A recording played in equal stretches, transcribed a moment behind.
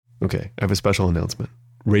Okay, I have a special announcement.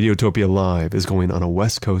 Radiotopia Live is going on a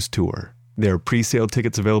West Coast tour. There are pre-sale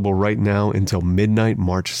tickets available right now until midnight,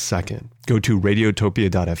 March 2nd. Go to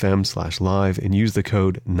radiotopia.fm/live and use the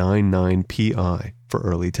code 99PI for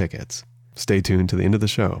early tickets. Stay tuned to the end of the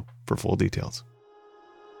show for full details.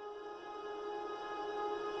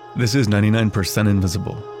 This is 99%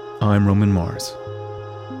 Invisible. I'm Roman Mars.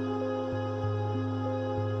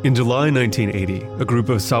 In July 1980, a group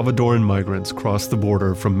of Salvadoran migrants crossed the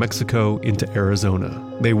border from Mexico into Arizona.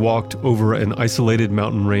 They walked over an isolated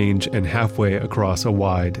mountain range and halfway across a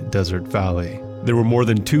wide desert valley. There were more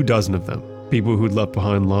than 24 of them, people who'd left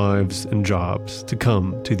behind lives and jobs to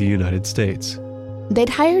come to the United States. They'd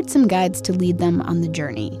hired some guides to lead them on the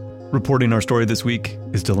journey. Reporting our story this week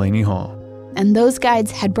is Delaney Hall. And those guides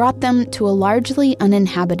had brought them to a largely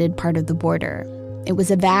uninhabited part of the border. It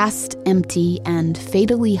was a vast, empty, and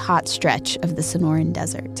fatally hot stretch of the Sonoran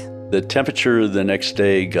Desert. The temperature the next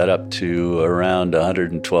day got up to around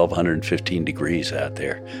 112, 115 degrees out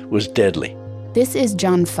there. It was deadly. This is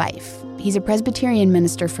John Fife. He's a Presbyterian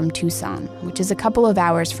minister from Tucson, which is a couple of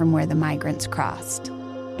hours from where the migrants crossed.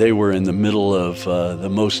 They were in the middle of the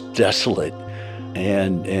most desolate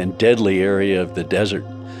and deadly area of the desert.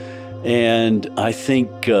 And I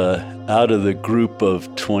think out of the group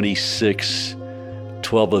of 26,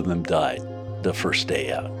 12 of them died the first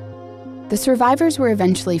day out. The survivors were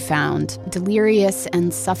eventually found, delirious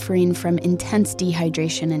and suffering from intense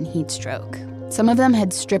dehydration and heat stroke. Some of them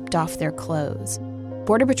had stripped off their clothes.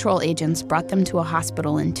 Border Patrol agents brought them to a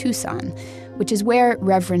hospital in Tucson, which is where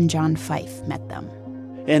Reverend John Fife met them.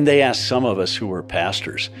 And they asked some of us who were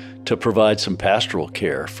pastors to provide some pastoral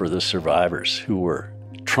care for the survivors who were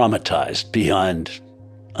traumatized beyond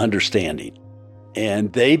understanding.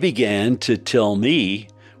 And they began to tell me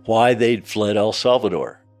why they'd fled El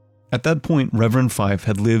Salvador. At that point, Reverend Fife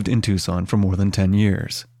had lived in Tucson for more than 10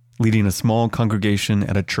 years, leading a small congregation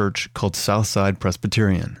at a church called Southside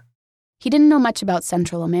Presbyterian. He didn't know much about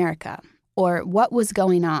Central America, or what was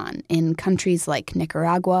going on in countries like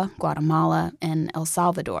Nicaragua, Guatemala, and El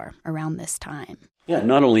Salvador around this time. Yeah,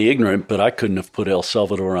 not only ignorant, but I couldn't have put El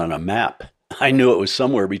Salvador on a map. I knew it was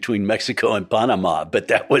somewhere between Mexico and Panama, but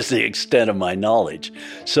that was the extent of my knowledge.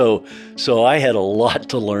 So I had a lot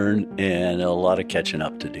to learn and a lot of catching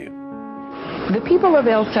up to do. The people of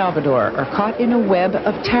El Salvador are caught in a web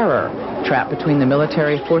of terror, trapped between the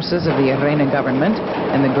military forces of the Arena government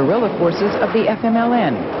and the guerrilla forces of the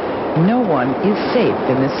FMLN. No one is safe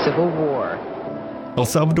in this civil war. El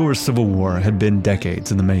Salvador's civil war had been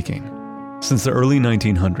decades in the making. Since the early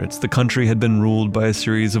 1900s, the country had been ruled by a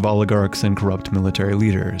series of oligarchs and corrupt military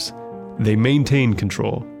leaders. They maintained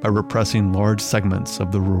control by repressing large segments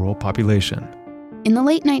of the rural population. In the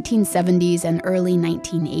late 1970s and early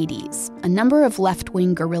 1980s, a number of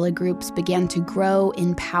left-wing guerrilla groups began to grow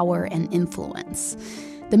in power and influence.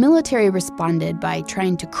 The military responded by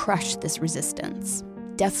trying to crush this resistance.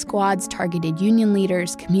 Death squads targeted union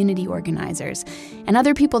leaders, community organizers, and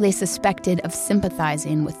other people they suspected of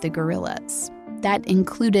sympathizing with the guerrillas. That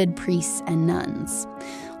included priests and nuns.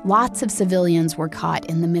 Lots of civilians were caught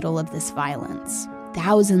in the middle of this violence.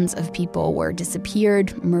 Thousands of people were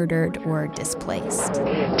disappeared, murdered, or displaced.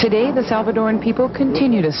 Today, the Salvadoran people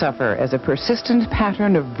continue to suffer as a persistent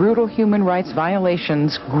pattern of brutal human rights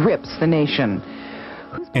violations grips the nation.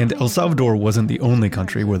 And El Salvador wasn't the only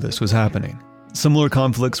country where this was happening. Similar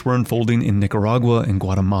conflicts were unfolding in Nicaragua and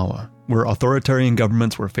Guatemala, where authoritarian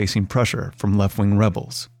governments were facing pressure from left-wing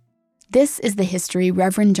rebels. This is the history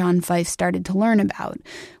Reverend John Fife started to learn about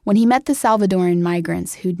when he met the Salvadoran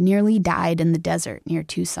migrants who'd nearly died in the desert near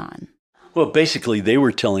Tucson. Well, basically, they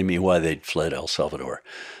were telling me why they'd fled El Salvador,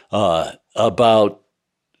 about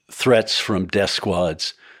threats from death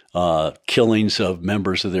squads, killings of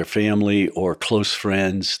members of their family or close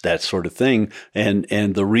friends, that sort of thing, and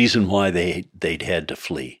the reason why they'd had to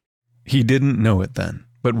flee. He didn't know it then,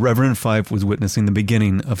 but Reverend Fife was witnessing the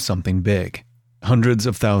beginning of something big. Hundreds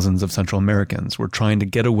of thousands of Central Americans were trying to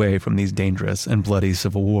get away from these dangerous and bloody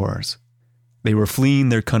civil wars. They were fleeing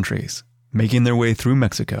their countries, making their way through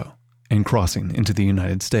Mexico, and crossing into the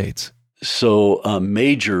United States. So a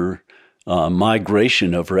major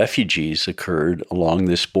migration of refugees occurred along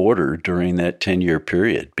this border during that 10-year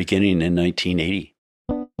period, beginning in 1980.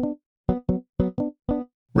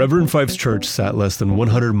 Reverend Fife's church sat less than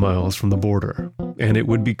 100 miles from the border, and it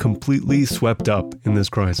would be completely swept up in this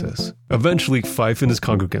crisis. Eventually, Fife and his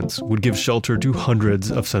congregants would give shelter to hundreds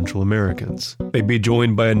of Central Americans. They'd be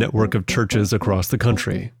joined by a network of churches across the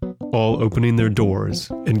country, all opening their doors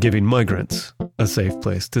and giving migrants a safe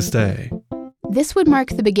place to stay. This would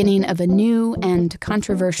mark the beginning of a new and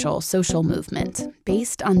controversial social movement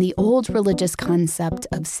based on the old religious concept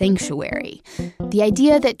of sanctuary, the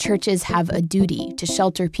idea that churches have a duty to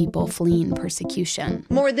shelter people fleeing persecution.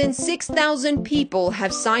 More than 6,000 people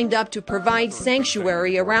have signed up to provide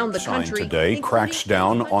sanctuary around the country. Today cracks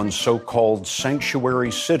down on so-called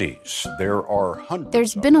sanctuary cities. There are hundreds.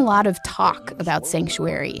 There's been a lot of talk about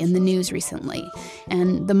sanctuary in the news recently,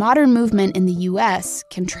 and the modern movement in the U.S.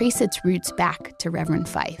 can trace its roots back to Reverend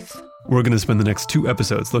Fife. We're going to spend the next 2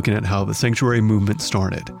 episodes looking at how the sanctuary movement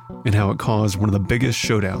started and how it caused one of the biggest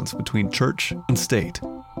showdowns between church and state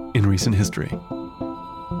in recent history.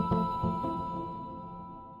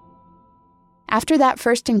 After that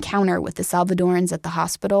first encounter with the Salvadorans at the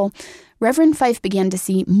hospital, Reverend Fife began to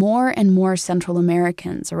see more and more Central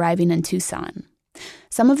Americans arriving in Tucson.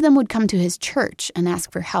 Some of them would come to his church and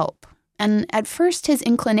ask for help. And at first, his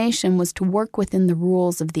inclination was to work within the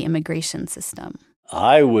rules of the immigration system.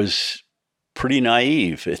 I was pretty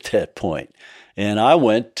naive at that point. And I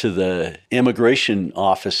went to the immigration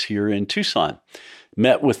office here in Tucson,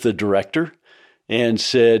 met with the director, and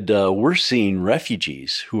said, we're seeing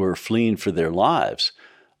refugees who are fleeing for their lives.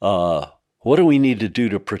 What do we need to do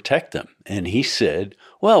to protect them? And he said,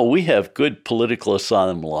 well, we have good political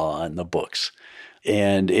asylum law on the books.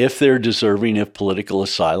 And if they're deserving of political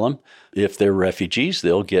asylum, if they're refugees,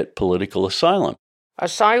 they'll get political asylum.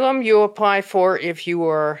 Asylum you apply for if you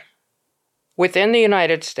are within the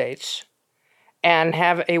United States and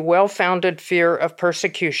have a well-founded fear of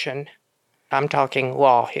persecution. I'm talking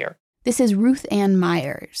law here. This is Ruth Ann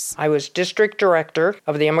Myers. I was district director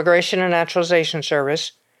of the Immigration and Naturalization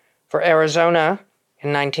Service for Arizona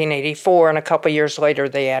in 1984, and a couple years later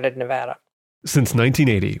they added Nevada. Since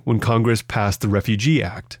 1980, when Congress passed the Refugee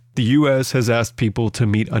Act, the U.S. has asked people to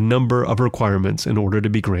meet a number of requirements in order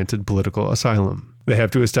to be granted political asylum. They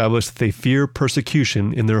have to establish that they fear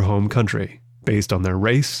persecution in their home country, based on their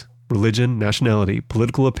race, religion, nationality,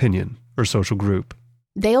 political opinion, or social group.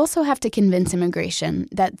 They also have to convince immigration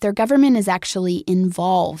that their government is actually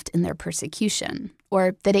involved in their persecution,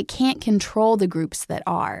 or that it can't control the groups that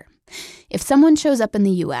are. If someone shows up in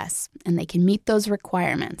the U.S. and they can meet those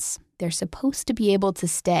requirements, they're supposed to be able to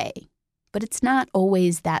stay. But it's not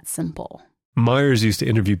always that simple. Myers used to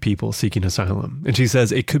interview people seeking asylum, and she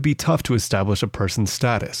says it could be tough to establish a person's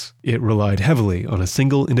status. It relied heavily on a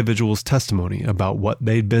single individual's testimony about what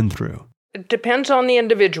they'd been through. It depends on the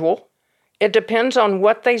individual. It depends on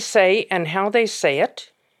what they say and how they say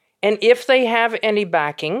it, and if they have any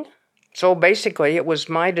backing. So basically, it was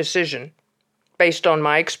my decision based on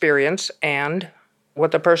my experience and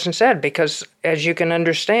what the person said, because as you can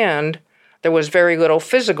understand, there was very little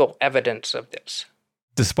physical evidence of this.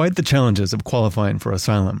 Despite the challenges of qualifying for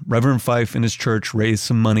asylum, Reverend Fife and his church raised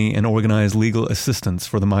some money and organized legal assistance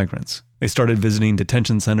for the migrants. They started visiting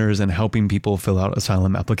detention centers and helping people fill out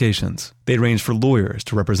asylum applications. They arranged for lawyers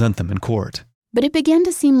to represent them in court. But it began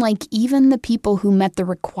to seem like even the people who met the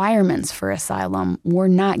requirements for asylum were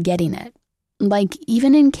not getting it. Like,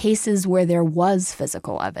 even in cases where there was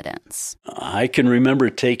physical evidence. I can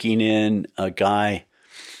remember taking in a guy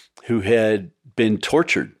who had been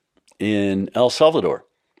tortured in El Salvador.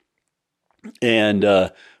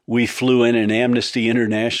 And we flew in an Amnesty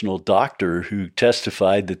International doctor who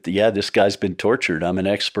testified that, this guy's been tortured. I'm an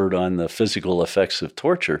expert on the physical effects of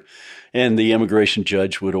torture. And the immigration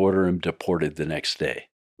judge would order him deported the next day.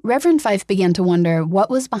 Reverend Fife began to wonder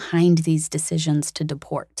what was behind these decisions to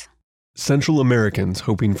deport. Central Americans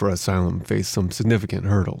hoping for asylum faced some significant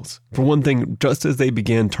hurdles. For one thing, just as they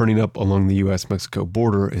began turning up along the U.S.-Mexico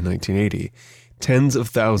border in 1980, tens of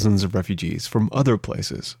thousands of refugees from other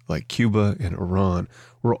places, like Cuba and Iran,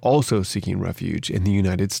 were also seeking refuge in the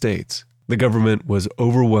United States. The government was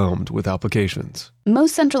overwhelmed with applications.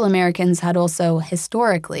 Most Central Americans had also,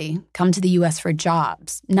 historically, come to the U.S. for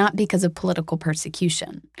jobs, not because of political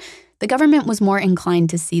persecution. The government was more inclined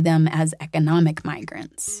to see them as economic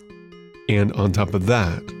migrants. And on top of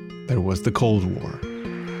that, there was the Cold War.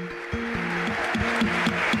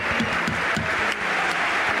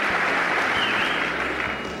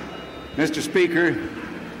 Mr. Speaker,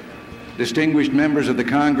 distinguished members of the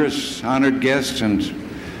Congress, honored guests, and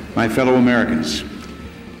my fellow Americans.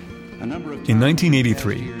 In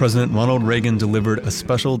 1983, President Ronald Reagan delivered a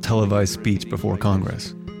special televised speech before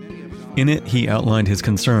Congress. In it, he outlined his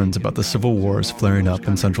concerns about the civil wars flaring up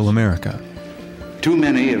in Central America. Too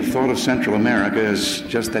many have thought of Central America as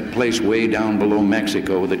just that place way down below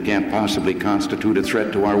Mexico that can't possibly constitute a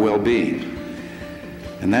threat to our well-being.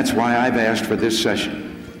 And that's why I've asked for this session.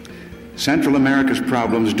 Central America's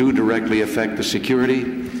problems do directly affect the security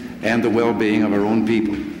and the well-being of our own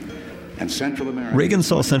people. And Central America. Reagan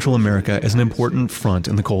saw Central America as an important front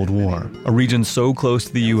in the Cold War, a region so close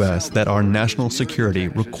to the U.S. that our national security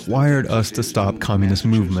required us to stop communist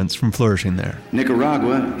movements from flourishing there.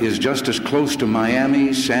 Nicaragua is just as close to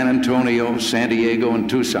Miami, San Antonio, San Diego, and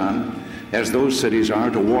Tucson as those cities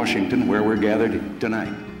are to Washington, where we're gathered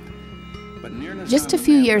tonight. Just a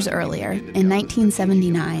few years earlier, in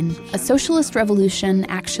 1979, a socialist revolution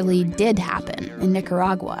actually did happen in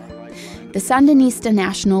Nicaragua. The Sandinista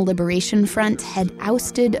National Liberation Front had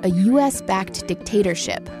ousted a U.S.-backed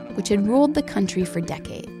dictatorship, which had ruled the country for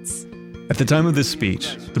decades. At the time of this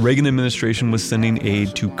speech, the Reagan administration was sending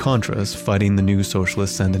aid to Contras fighting the new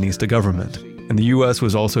socialist Sandinista government. And the U.S.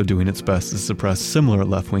 was also doing its best to suppress similar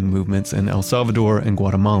left-wing movements in El Salvador and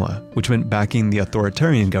Guatemala, which meant backing the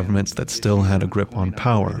authoritarian governments that still had a grip on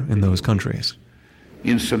power in those countries.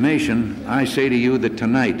 In summation, I say to you that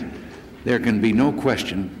tonight there can be no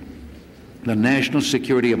question the national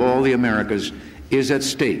security of all the Americas is at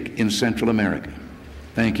stake in Central America.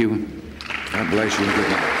 Thank you. God bless you and good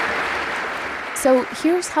night. So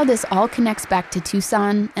here's how this all connects back to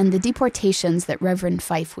Tucson and the deportations that Reverend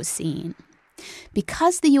Fife was seeing.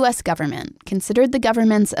 Because the U.S. government considered the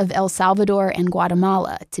governments of El Salvador and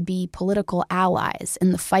Guatemala to be political allies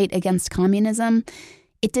in the fight against communism,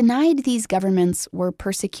 it denied these governments were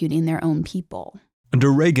persecuting their own people. Under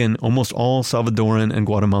Reagan, almost all Salvadoran and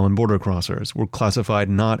Guatemalan border crossers were classified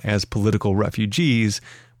not as political refugees,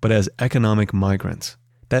 but as economic migrants.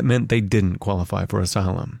 That meant they didn't qualify for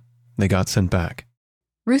asylum. They got sent back.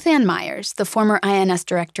 Ruth Ann Myers, the former INS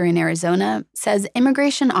director in Arizona, says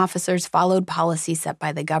immigration officers followed policy set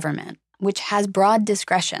by the government, which has broad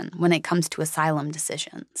discretion when it comes to asylum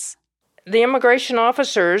decisions. The immigration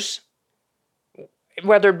officers,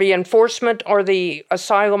 whether it be enforcement or the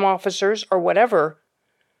asylum officers or whatever,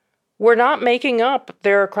 were not making up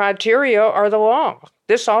their criteria or the law.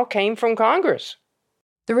 This all came from Congress.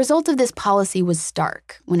 The result of this policy was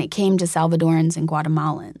stark when it came to Salvadorans and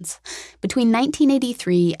Guatemalans. Between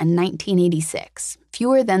 1983 and 1986,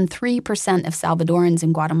 fewer than 3% of Salvadorans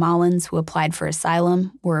and Guatemalans who applied for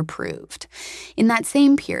asylum were approved. In that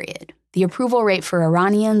same period, the approval rate for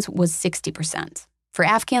Iranians was 60%. For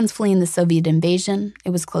Afghans fleeing the Soviet invasion, it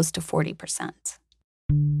was close to 40%.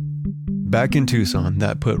 Back in Tucson,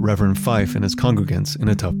 that put Reverend Fife and his congregants in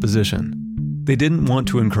a tough position. They didn't want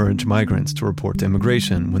to encourage migrants to report to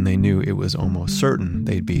immigration when they knew it was almost certain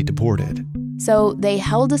they'd be deported. So they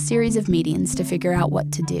held a series of meetings to figure out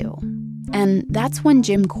what to do. And that's when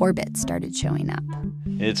Jim Corbett started showing up.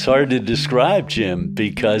 It's hard to describe Jim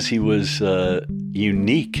because he was a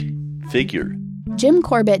unique figure. Jim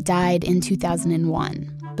Corbett died in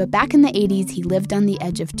 2001, but back in the 80s, he lived on the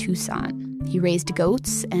edge of Tucson. He raised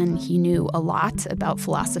goats, and he knew a lot about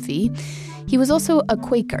philosophy. He was also a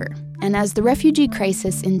Quaker, and as the refugee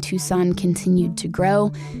crisis in Tucson continued to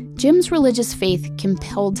grow, Jim's religious faith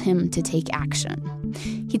compelled him to take action.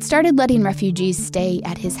 He'd started letting refugees stay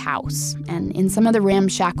at his house and in some of the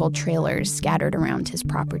ramshackle trailers scattered around his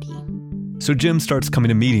property. So Jim starts coming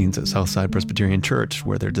to meetings at Southside Presbyterian Church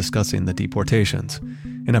where they're discussing the deportations.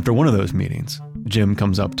 And after one of those meetings, Jim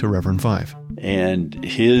comes up to Reverend Fife. And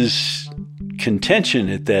his contention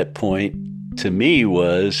at that point to me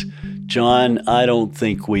was, John, I don't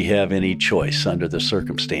think we have any choice under the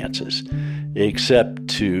circumstances except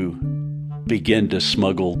to begin to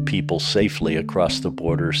smuggle people safely across the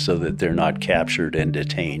border so that they're not captured and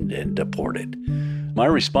detained and deported. My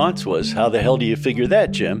response was, how the hell do you figure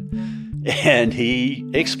that, Jim? And he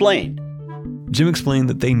explained. Jim explained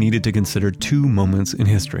that they needed to consider two moments in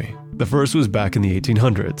history. The first was back in the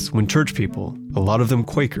 1800s, when church people, a lot of them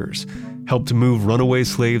Quakers, helped to move runaway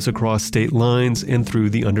slaves across state lines and through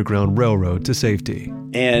the Underground Railroad to safety.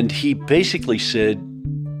 And he basically said,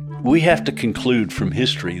 we have to conclude from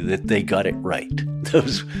history that they got it right.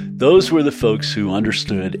 Those were the folks who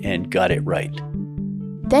understood and got it right.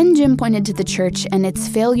 Then Jim pointed to the church and its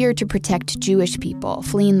failure to protect Jewish people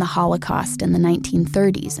fleeing the Holocaust in the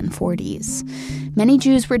 1930s and 40s. Many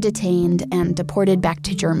Jews were detained and deported back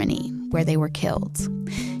to Germany, where they were killed.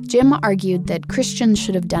 Jim argued that Christians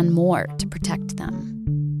should have done more to protect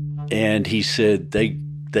them. And he said they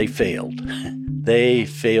failed. They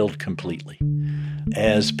failed completely.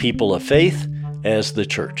 As people of faith, as the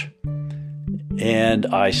church. And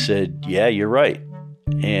I said, yeah, you're right.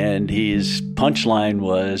 And his punchline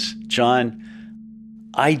was, John,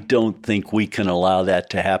 I don't think we can allow that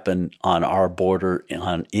to happen on our border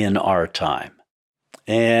in our time.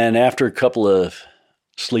 And after a couple of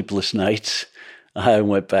sleepless nights, I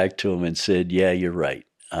went back to him and said, yeah, you're right.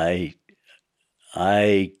 I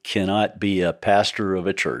cannot be a pastor of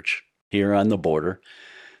a church here on the border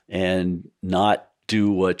and not do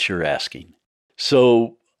what you're asking.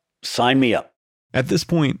 So sign me up. At this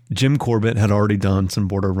point, Jim Corbett had already done some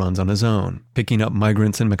border runs on his own, picking up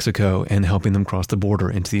migrants in Mexico and helping them cross the border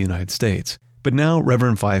into the United States. But now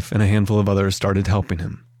Reverend Fife and a handful of others started helping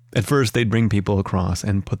him. At first, they'd bring people across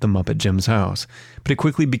and put them up at Jim's house, but it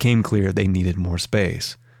quickly became clear they needed more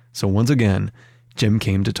space. So once again, Jim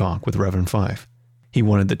came to talk with Reverend Fife. He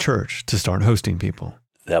wanted the church to start hosting people.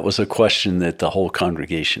 That was a question that the whole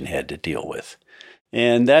congregation had to deal with.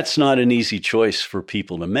 And that's not an easy choice for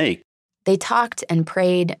people to make. They talked and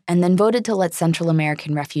prayed and then voted to let Central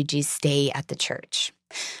American refugees stay at the church.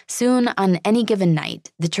 Soon, on any given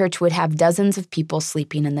night, the church would have dozens of people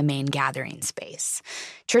sleeping in the main gathering space.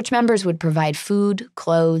 Church members would provide food,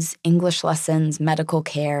 clothes, English lessons, medical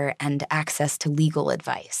care, and access to legal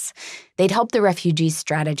advice. They'd help the refugees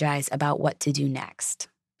strategize about what to do next.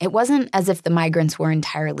 It wasn't as if the migrants were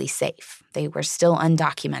entirely safe. They were still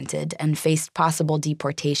undocumented and faced possible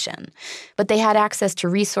deportation. But they had access to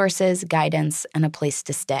resources, guidance, and a place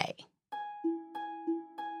to stay.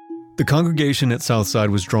 The congregation at Southside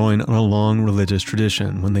was drawing on a long religious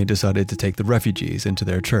tradition when they decided to take the refugees into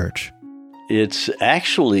their church. It's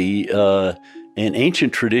actually an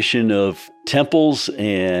ancient tradition of temples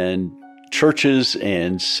and churches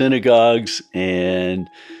and synagogues and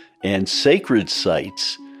sacred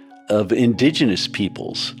sites of indigenous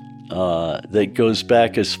peoples that goes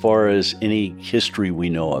back as far as any history we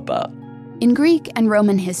know about. In Greek and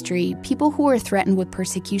Roman history, people who were threatened with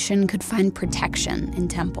persecution could find protection in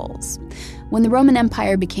temples. When the Roman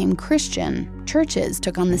Empire became Christian, churches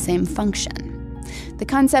took on the same function. The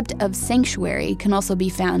concept of sanctuary can also be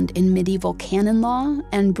found in medieval canon law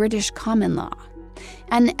and British common law.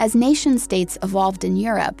 And as nation-states evolved in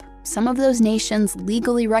Europe, some of those nations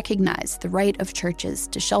legally recognized the right of churches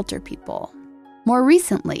to shelter people. More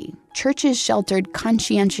recently, churches sheltered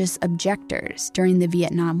conscientious objectors during the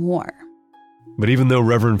Vietnam War. But even though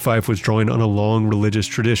Reverend Fife was drawing on a long religious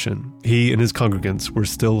tradition, he and his congregants were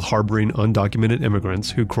still harboring undocumented immigrants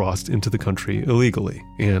who crossed into the country illegally.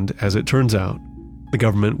 And as it turns out, the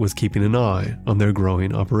government was keeping an eye on their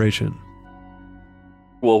growing operation.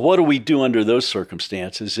 Well, what do we do under those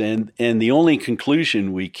circumstances? And the only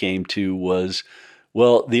conclusion we came to was,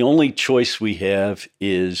 well, the only choice we have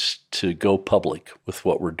is to go public with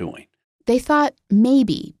what we're doing. They thought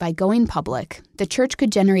maybe by going public, the church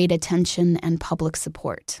could generate attention and public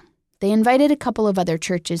support. They invited a couple of other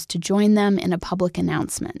churches to join them in a public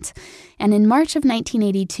announcement. And in March of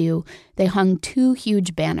 1982, they hung 2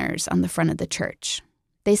 huge banners on the front of the church.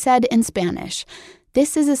 They said in Spanish,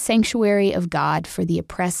 "This is a sanctuary of God for the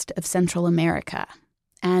oppressed of Central America."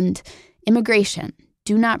 And immigration,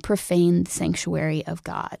 do not profane the sanctuary of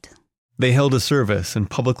God. They held a service and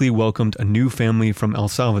publicly welcomed a new family from El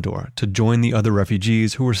Salvador to join the other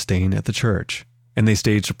refugees who were staying at the church. And they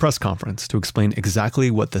staged a press conference to explain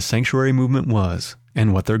exactly what the sanctuary movement was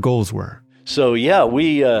and what their goals were. So yeah,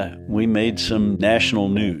 we made some national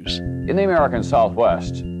news. In the American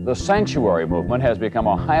Southwest, the sanctuary movement has become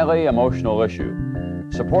a highly emotional issue.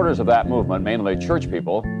 Supporters of that movement, mainly church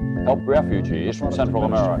people, help refugees from Central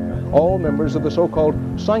America. All members of the so-called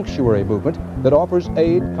sanctuary movement that offers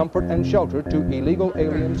aid, comfort, and shelter to illegal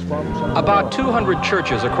aliens from Central About 200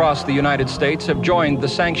 churches across the United States have joined the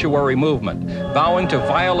sanctuary movement, vowing to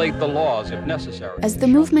violate the laws if necessary. As the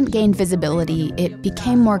movement gained visibility, it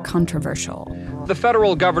became more controversial. The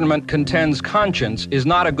federal government contends conscience is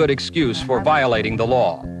not a good excuse for violating the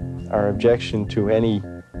law. Our objection to any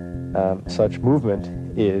such movement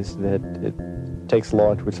is that it takes the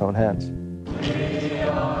law into its own hands.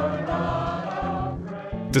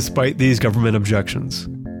 Despite these government objections,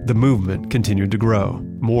 the movement continued to grow.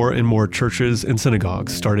 More and more churches and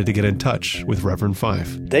synagogues started to get in touch with Reverend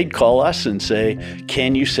Fife. They'd call us and say,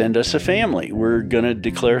 "Can you send us a family? We're going to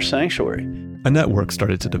declare sanctuary." A network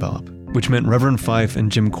started to develop, which meant Reverend Fife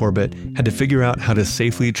and Jim Corbett had to figure out how to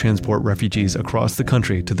safely transport refugees across the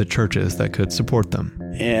country to the churches that could support them.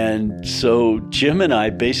 And so Jim and I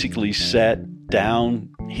basically sat down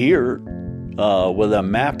here with a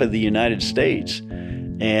map of the United States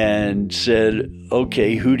and said,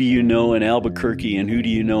 okay, who do you know in Albuquerque and who do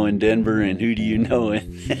you know in Denver and who do you know in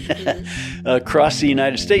across the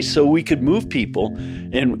United States, so we could move people.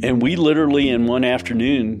 And we literally in one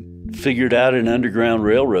afternoon figured out an underground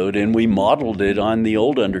railroad, and we modeled it on the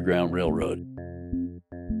old underground railroad.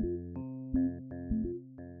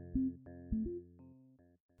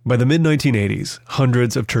 By the mid-1980s,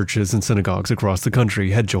 hundreds of churches and synagogues across the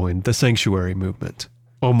country had joined the sanctuary movement.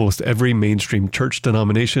 Almost every mainstream church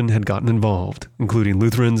denomination had gotten involved, including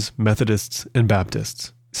Lutherans, Methodists, and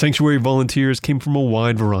Baptists. Sanctuary volunteers came from a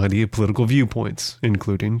wide variety of political viewpoints,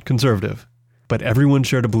 including conservative. but everyone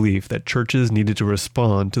shared a belief that churches needed to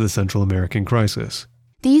respond to the Central American crisis.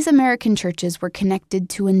 These American churches were connected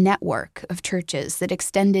to a network of churches that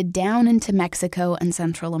extended down into Mexico and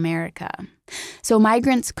Central America. So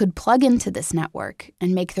migrants could plug into this network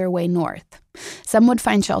and make their way north. Some would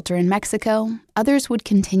find shelter in Mexico, others would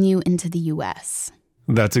continue into the U.S.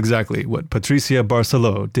 That's exactly what Patricia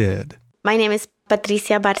Barceló did. My name is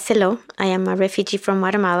Patricia Barceló. I am a refugee from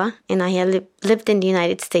Guatemala, and I have lived in the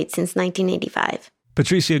United States since 1985.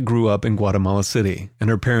 Patricia grew up in Guatemala City, and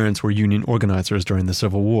her parents were union organizers during the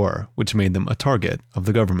Civil War, which made them a target of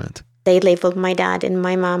the government. They labeled my dad and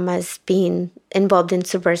my mom as being involved in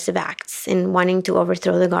subversive acts and wanting to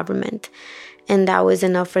overthrow the government. And that was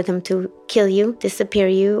enough for them to kill you, disappear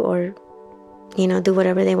you, or, do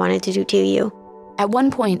whatever they wanted to do to you. At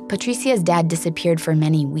one point, Patricia's dad disappeared for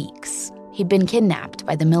many weeks. He'd been kidnapped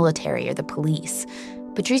by the military or the police.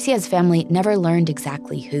 Patricia's family never learned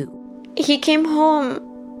exactly who. He came home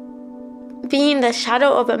being the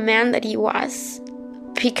shadow of a man that he was,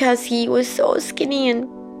 because he was so skinny and,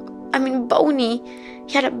 bony.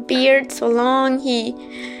 He had a beard so long. He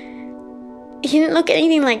didn't look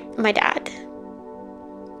anything like my dad.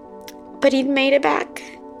 But he'd made it back.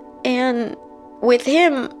 And with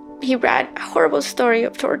him, he read a horrible story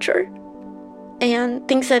of torture and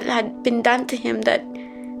things that had been done to him that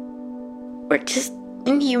were just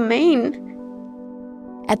inhumane.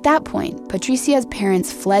 At that point, Patricia's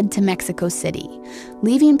parents fled to Mexico City,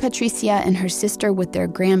 leaving Patricia and her sister with their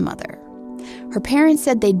grandmother. Her parents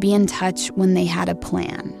said they'd be in touch when they had a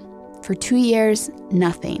plan. For 2 years,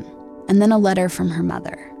 nothing. And then a letter from her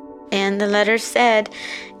mother. And the letter said,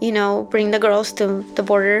 bring the girls to the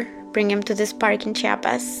border, bring them to this park in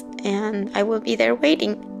Chiapas, and I will be there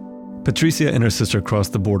waiting. Patricia and her sister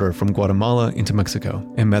crossed the border from Guatemala into Mexico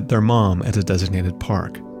and met their mom at a designated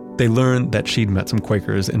park. They learned that she'd met some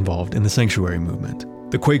Quakers involved in the sanctuary movement.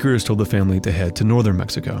 The Quakers told the family to head to northern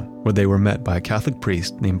Mexico, where they were met by a Catholic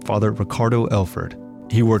priest named Father Ricardo Elford.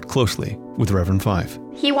 He worked closely with Reverend Fife.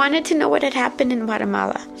 He wanted to know what had happened in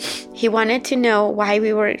Guatemala. He wanted to know why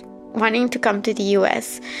we were wanting to come to the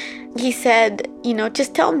U.S. He said,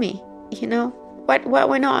 just tell me, what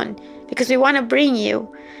went on? Because we want to bring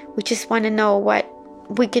you. We just want to know what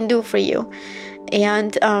we can do for you.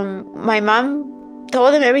 And my mom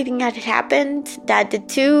told him everything that had happened. Dad did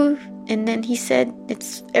too. And then he said,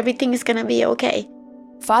 everything is going to be okay.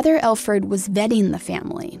 Father Elford was vetting the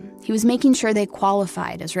family. He was making sure they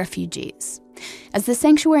qualified as refugees. As the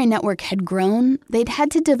sanctuary network had grown, they'd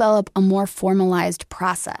had to develop a more formalized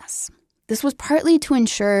process. This was partly to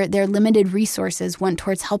ensure their limited resources went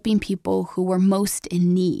towards helping people who were most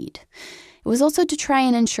in need. It was also to try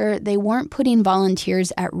and ensure they weren't putting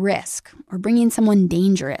volunteers at risk or bringing someone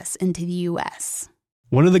dangerous into the U.S.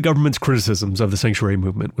 One of the government's criticisms of the sanctuary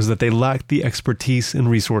movement was that they lacked the expertise and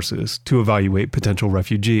resources to evaluate potential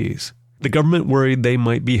refugees. The government worried they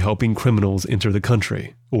might be helping criminals enter the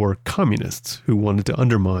country, or communists who wanted to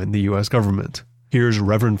undermine the U.S. government. Here's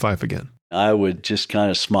Reverend Fife again. I would just kind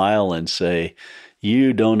of smile and say,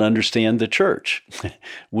 you don't understand the church.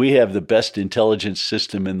 We have the best intelligence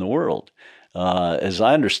system in the world. As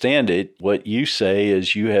I understand it, what you say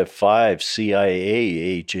is you have 5 CIA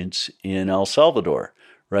agents in El Salvador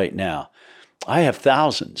right now. I have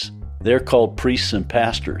thousands. They're called priests and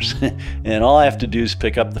pastors. And all I have to do is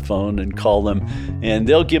pick up the phone and call them, and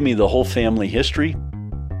they'll give me the whole family history.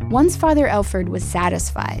 Once Father Elford was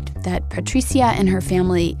satisfied that Patricia and her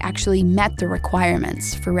family actually met the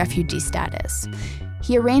requirements for refugee status,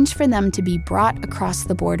 he arranged for them to be brought across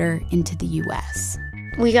the border into the U.S.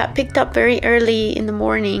 We got picked up very early in the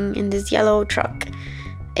morning in this yellow truck,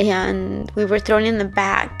 and we were thrown in the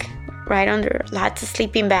back, right under lots of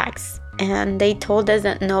sleeping bags. And they told us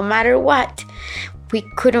that no matter what, we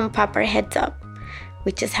couldn't pop our heads up.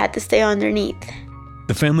 We just had to stay underneath.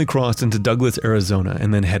 The family crossed into Douglas, Arizona,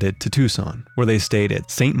 and then headed to Tucson, where they stayed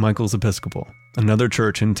at St. Michael's Episcopal, another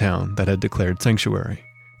church in town that had declared sanctuary.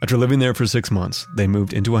 After living there for 6 months, they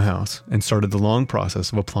moved into a house and started the long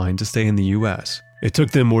process of applying to stay in the U.S. It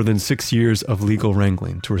took them more than 6 years of legal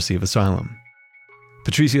wrangling to receive asylum.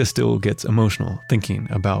 Patricia still gets emotional thinking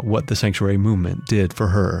about what the sanctuary movement did for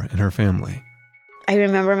her and her family. I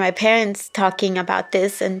remember my parents talking about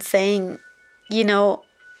this and saying,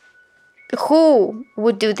 who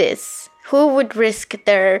would do this? Who would risk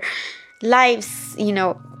their lives,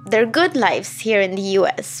 their good lives here in the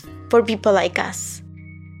U.S. for people like us?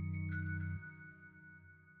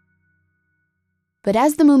 But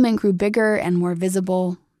as the movement grew bigger and more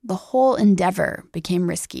visible, the whole endeavor became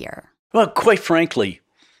riskier. Well, quite frankly,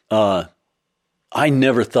 I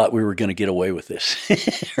never thought we were going to get away with this,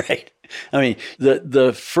 right? I mean,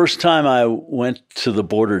 the first time I went to the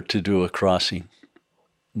border to do a crossing,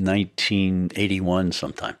 1981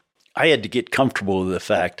 sometime, I had to get comfortable with the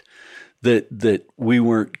fact that we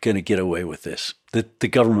weren't going to get away with this, that the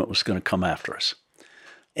government was going to come after us.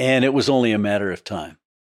 And it was only a matter of time.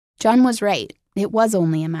 John was right. It was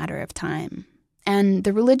only a matter of time. And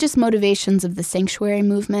the religious motivations of the sanctuary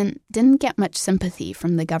movement didn't get much sympathy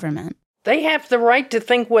from the government. They have the right to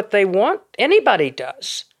think what they want. Anybody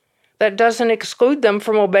does. That doesn't exclude them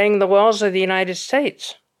from obeying the laws of the United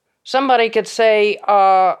States. Somebody could say,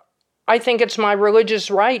 I think it's my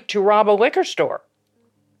religious right to rob a liquor store.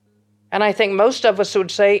 And I think most of us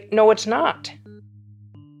would say, no, it's not.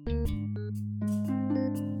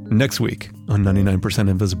 Next week on 99%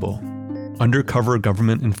 Invisible, undercover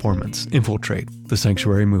government informants infiltrate the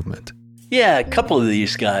sanctuary movement. Yeah, a couple of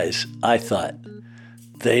these guys, I thought,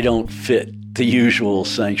 they don't fit the usual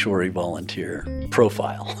sanctuary volunteer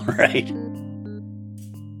profile, right?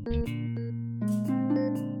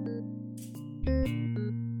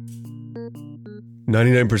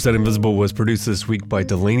 "99% Invisible" was produced this week by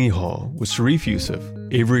Delaney Hall, with Sharif Youssef,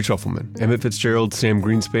 Avery Trufelman, Emmett Fitzgerald, Sam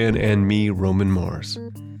Greenspan, and me, Roman Mars.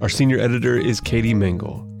 Our senior editor is Katie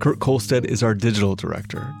Mangle. Kurt Kolstad is our digital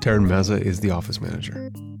director. Taryn Mazza is the office manager.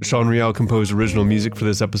 Sean Rial composed original music for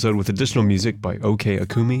this episode with additional music by OK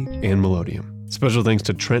Akumi and Melodium. Special thanks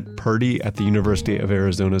to Trent Purdy at the University of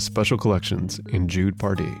Arizona Special Collections and Jude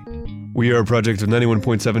Pardee. We are a project of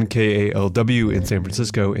 91.7 KALW in San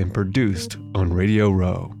Francisco and produced on Radio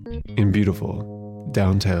Row in beautiful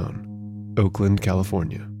downtown Oakland,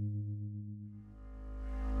 California.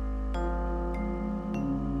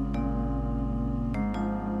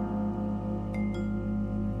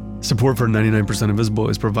 Support for 99% Invisible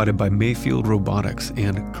is provided by Mayfield Robotics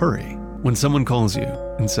and Curry. When someone calls you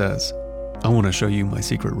and says, "I want to show you my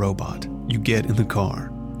secret robot," you get in the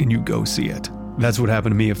car and you go see it. That's what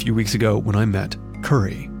happened to me a few weeks ago when I met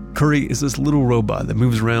Curry. Curry is this little robot that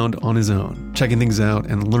moves around on his own, checking things out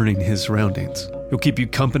and learning his surroundings. He'll keep you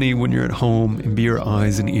company when you're at home and be your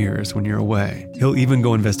eyes and ears when you're away. He'll even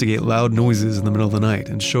go investigate loud noises in the middle of the night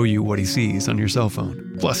and show you what he sees on your cell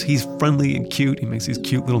phone. Plus, he's friendly and cute. He makes these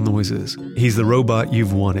cute little noises. He's the robot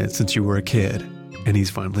you've wanted since you were a kid, and he's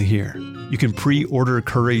finally here. You can pre-order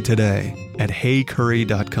Curry today at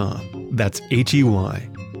heycurry.com. That's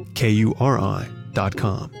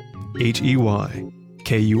HEYKURI.com. HEYKURI.com.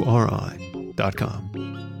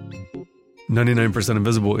 99%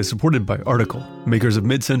 Invisible is supported by Article, makers of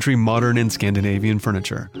mid-century modern and Scandinavian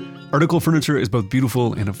furniture. Article furniture is both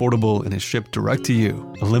beautiful and affordable and is shipped direct to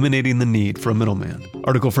you, eliminating the need for a middleman.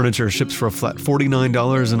 Article furniture ships for a flat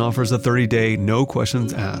 $49 and offers a 30-day, no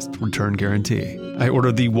questions asked return guarantee. I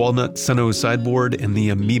ordered the Walnut Seno sideboard and the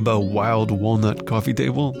Amoeba Wild Walnut coffee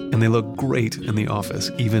table, and they look great in the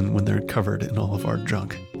office, even when they're covered in all of our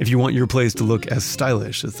junk. If you want your place to look as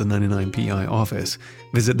stylish as the 99PI office,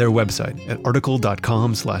 visit their website at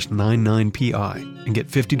article.com/99PI and get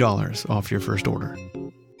 $50 off your first order.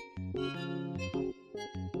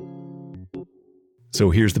 So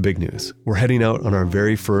here's the big news. We're heading out on our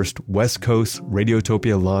very first West Coast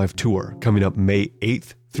Radiotopia Live tour coming up May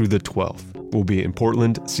 8th through the 12th. We'll be in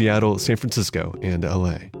Portland, Seattle, San Francisco, and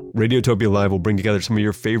LA. Radiotopia Live will bring together some of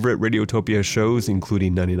your favorite Radiotopia shows,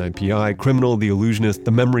 including 99PI, Criminal, The Illusionist,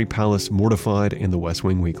 The Memory Palace, Mortified, and The West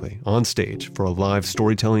Wing Weekly, on stage for a live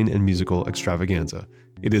storytelling and musical extravaganza.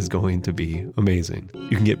 It is going to be amazing.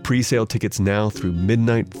 You can get pre-sale tickets now through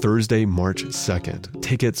midnight Thursday, March 2nd.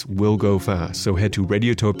 Tickets will go fast, so head to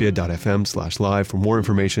radiotopia.fm/live for more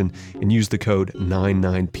information and use the code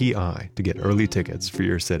 99PI to get early tickets for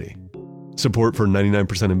your city. Support for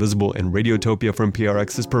 99% Invisible and Radiotopia from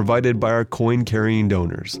PRX is provided by our coin-carrying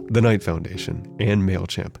donors, the Knight Foundation and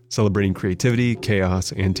MailChimp, celebrating creativity,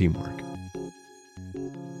 chaos, and teamwork.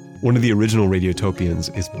 One of the original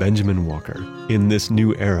Radiotopians is Benjamin Walker. In this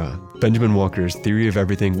new era, Benjamin Walker's Theory of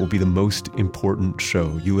Everything will be the most important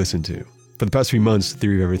show you listen to. For the past few months,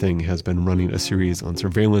 Theory of Everything has been running a series on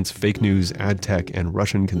surveillance, fake news, ad tech, and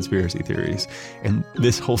Russian conspiracy theories. And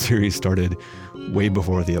this whole series started way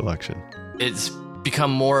before the election. It's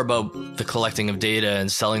become more about the collecting of data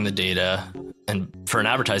and selling the data, and for an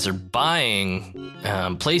advertiser, buying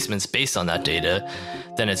placements based on that data,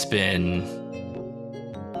 than it's been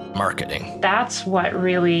marketing. That's what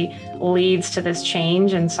really leads to this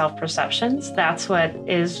change in self-perceptions. That's what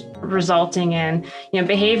is resulting in,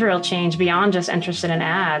 behavioral change beyond just interest in an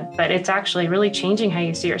ad, but it's actually really changing how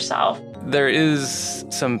you see yourself. There is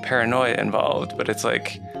some paranoia involved, but it's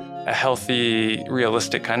like a healthy,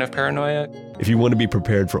 realistic kind of paranoia. If you want to be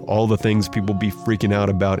prepared for all the things people be freaking out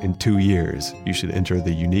about in 2 years, you should enter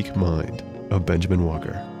the unique mind of Benjamin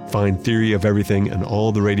Walker. Find Theory of Everything and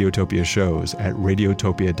all the Radiotopia shows at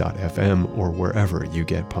radiotopia.fm or wherever you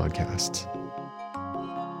get podcasts.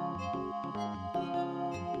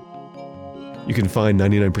 You can find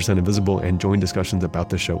 99% Invisible and join discussions about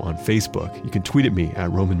the show on Facebook. You can tweet at me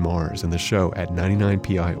at Roman Mars and the show at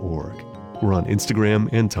 99pi.org. We're on Instagram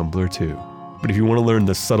and Tumblr too. But if you want to learn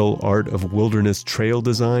the subtle art of wilderness trail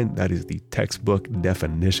design, that is the textbook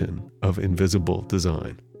definition of invisible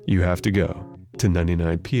design. You have to go to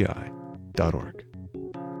 99pi.org.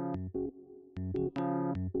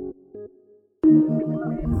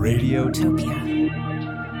 Radiotopia.